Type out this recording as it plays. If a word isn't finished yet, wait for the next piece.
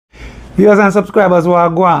Viewers and subscribers who are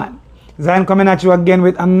gone, Zion coming at you again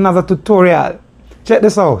with another tutorial. Check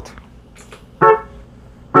this out.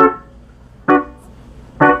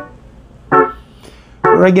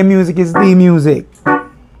 Reggae music is the music.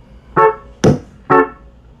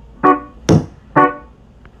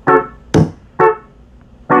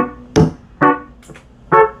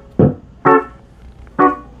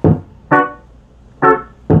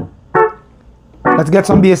 Let's get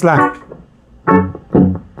some bassline.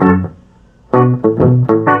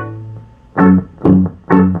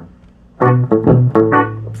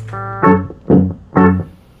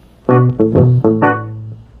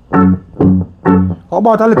 How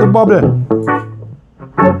about a little bubble?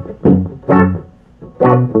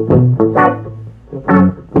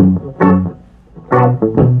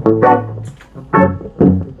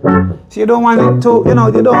 So you don't want it to, you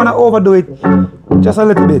don't want to overdo it. Just a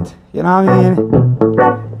little bit. You know what I mean?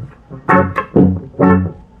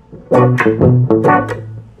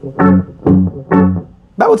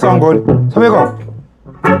 That would sound good. So here we go.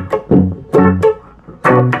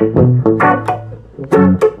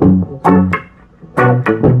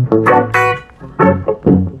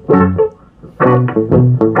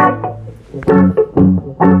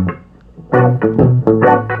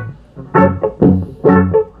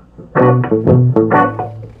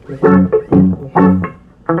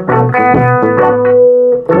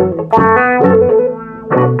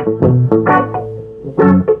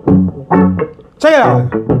 Check it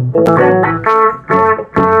out.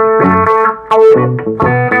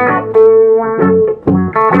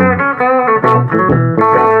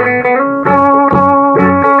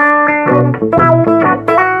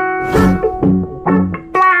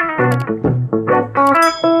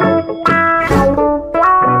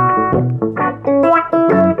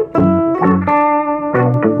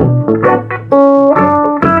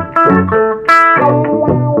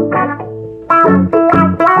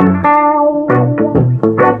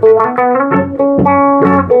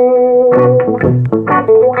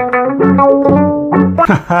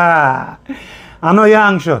 I know you're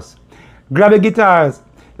anxious. Grab your guitars.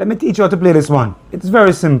 Let me teach you how to play this one. It's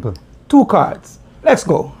very simple. 2 chords. Let's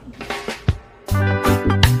go.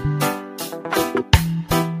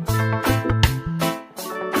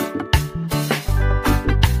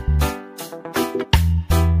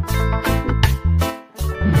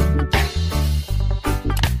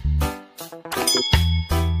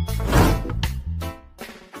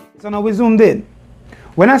 So now we zoomed in.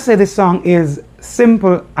 When I say this song is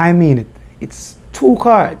simple, I mean it. It's 2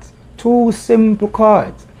 chords, 2 simple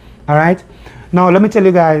chords. Alright? Now let me tell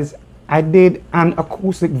you guys, I did an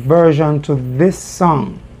acoustic version to this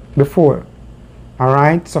song before.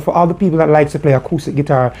 Alright? So for all the people that like to play acoustic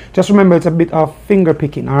guitar, just remember it's a bit of finger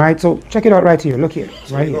picking. Alright? So check it out right here. Look here.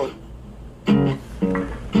 Right here.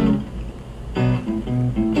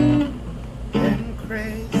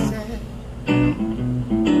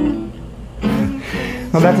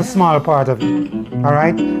 Now that's a small part of it,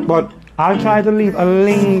 alright? But I'll try to leave a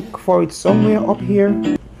link for it somewhere up here.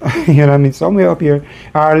 You know what I mean? Somewhere up here.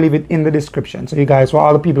 Or I'll leave it in the description. So you guys, for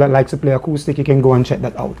all the people that like to play acoustic, you can go and check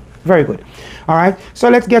that out. Very good. Alright? So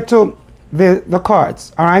let's get to the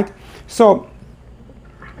chords. Alright? So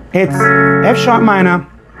it's F sharp minor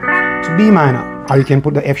to B minor. Or you can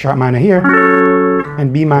put the F sharp minor here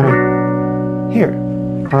and B minor here.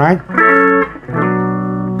 Alright?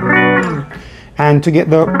 And to get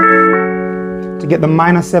the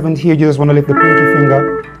minor 7th here, you just want to lift the pinky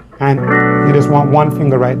finger and you just want 1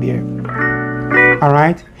 finger right there.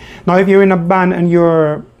 Alright? Now if you're in a band and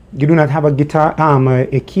you do not have a guitar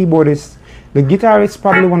a keyboardist, the guitarist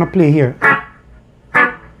probably want to play here.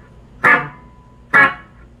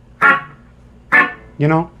 You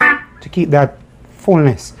know, to keep that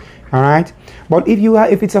fullness. Alright? But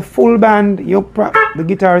if it's a full band, the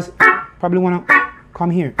guitarist probably want to come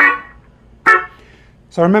here.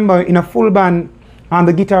 So remember, in a full band,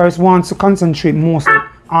 the guitarist wants to concentrate mostly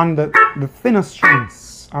on the thinner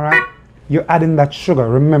strings, alright? You're adding that sugar,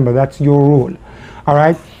 remember, that's your role,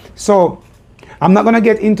 alright? So, I'm not going to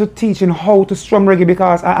get into teaching how to strum reggae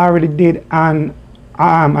because I already did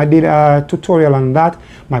I did a tutorial on that.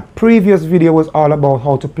 My previous video was all about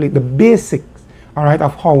how to play the basics, alright,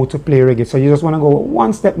 of how to play reggae. So you just want to go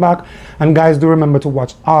 1 step back, and guys, do remember to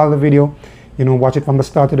watch all the video. You know, watch it from the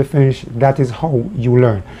start to the finish. That is how you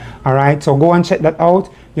learn. Alright, so go and check that out.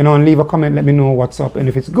 You know, and leave a comment. Let me know what's up. And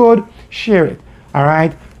if it's good, share it.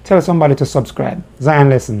 Alright, tell somebody to subscribe. Zion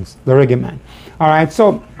Lessons, the Reggae Man. Alright,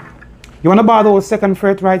 so you want to bar the 2nd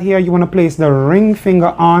fret right here. You want to place the ring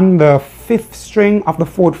finger on the 5th string of the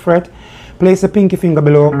 4th fret. Place the pinky finger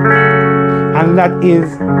below. And that is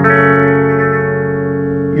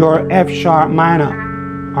your F sharp minor.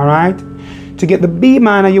 Alright? To get the B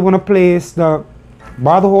minor, you want to place the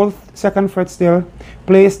bar the whole 2nd fret still.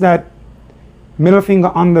 Place that middle finger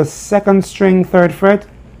on the 2nd string 3rd fret,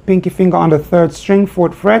 pinky finger on the 3rd string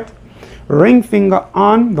 4th fret, ring finger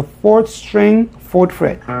on the 4th string 4th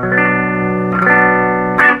fret.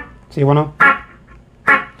 So you want to,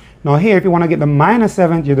 now here if you want to get the minor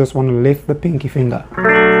 7th, you just want to lift the pinky finger.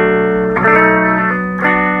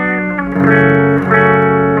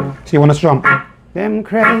 So you want to strum. Them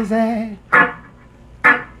crazy,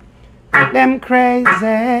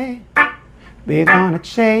 we're gonna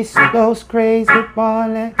chase those crazy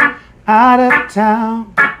boys out of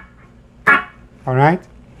town. Alright?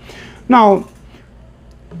 Now,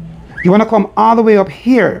 you want to come all the way up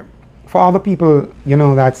here for all the people, you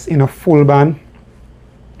know, that's in a full band.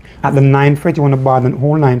 At the 9th fret, you want to bar the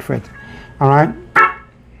whole 9th fret. Alright?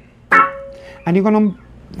 And you're going to,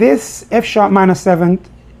 this F sharp minor 7th,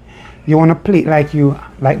 you want to play it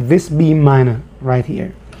like this B minor right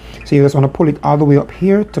here. So you just want to pull it all the way up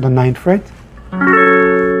here to the 9th fret.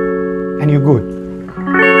 And you're good.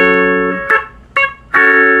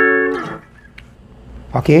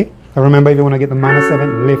 Okay? So remember, if you want to get the minor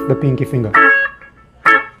 7, lift the pinky finger.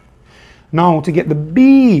 Now, to get the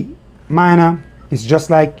B minor, it's just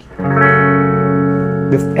like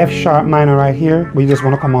this F sharp minor right here, but you just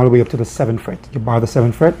want to come all the way up to the 7th fret. You bar the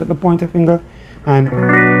 7th fret with the pointer finger, and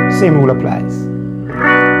same rule applies.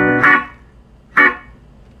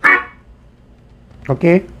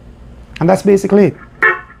 Okay? And that's basically it.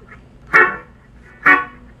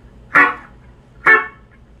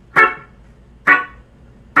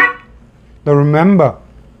 But remember,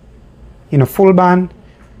 in a full band,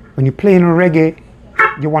 when you play in reggae,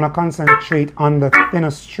 you want to concentrate on the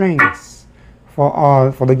thinner strings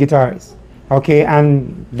for the guitars. Okay,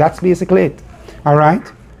 and that's basically it.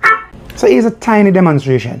 Alright? So here's a tiny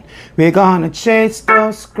demonstration. We're gonna chase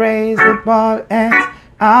those crazy Baldheads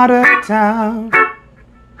out of town.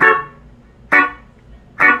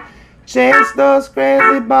 Chase those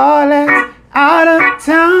crazy Baldheads out of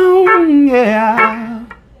town, yeah.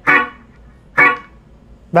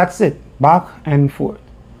 That's it, back and forth.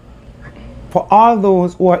 For all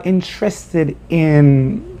those who are interested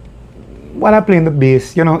in what I play in the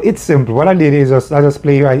bass, you know, it's simple. What I did is I just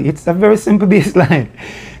play, right? It's a very simple bass line.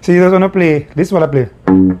 So you just want to play, this is what I play.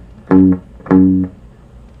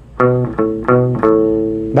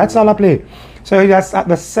 That's all I play. So that's at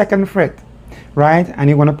the 2nd fret, right? And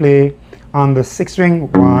you're going to play on the 6th string,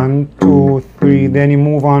 1, 2, 3. Then you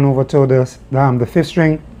move on over to the 5th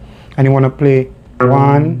string, and you want to play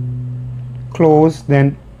 1, close,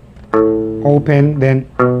 then open, then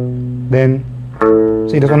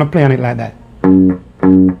so you just want to play on it like that.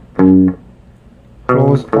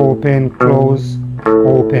 Close, open, close,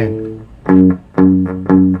 open.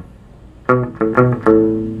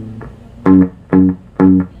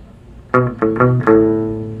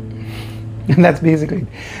 And that's basically it.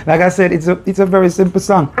 Like I said, it's a very simple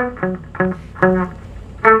song.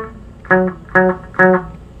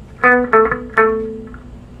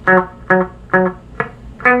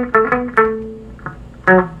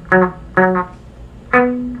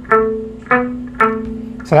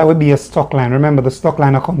 So that would be a stock line. Remember, the stock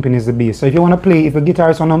line accompanies the bass. So if you want to play, if the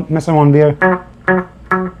guitarist want to mess around there,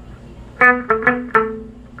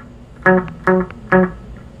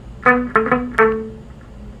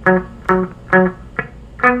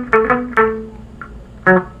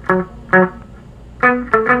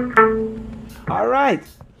 alright.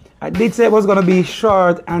 I did say it was going to be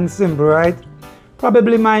short and simple, right?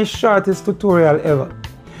 Probably my shortest tutorial ever.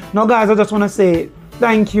 Now guys, I just want to say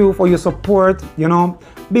thank you for your support. You know,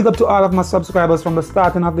 big up to all of my subscribers from the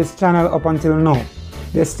starting of this channel up until now.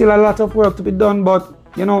 There's still a lot of work to be done, but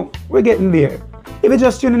you know, we're getting there. If you're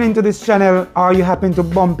just tuning into this channel or you happen to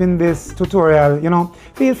bump in this tutorial, you know,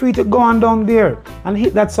 feel free to go on down there and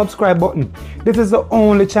hit that subscribe button. This is the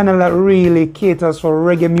only channel that really caters for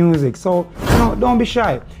reggae music. So, you know, don't be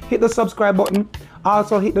shy. Hit the subscribe button.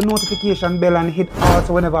 Also hit the notification bell and hit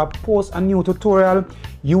also whenever I post a new tutorial,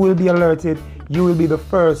 you will be alerted. You will be the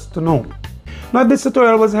first to know. Now if this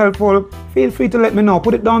tutorial was helpful, feel free to let me know.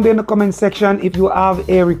 Put it down there in the comment section. If you have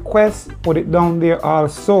a request, put it down there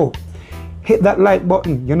also. Hit that like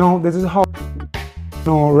button. You know, this is how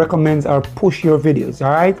recommends or push your videos.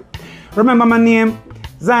 Alright? Remember my name,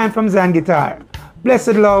 Zion from Zion Guitar.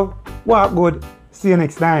 Blessed love, walk good, see you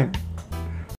next time.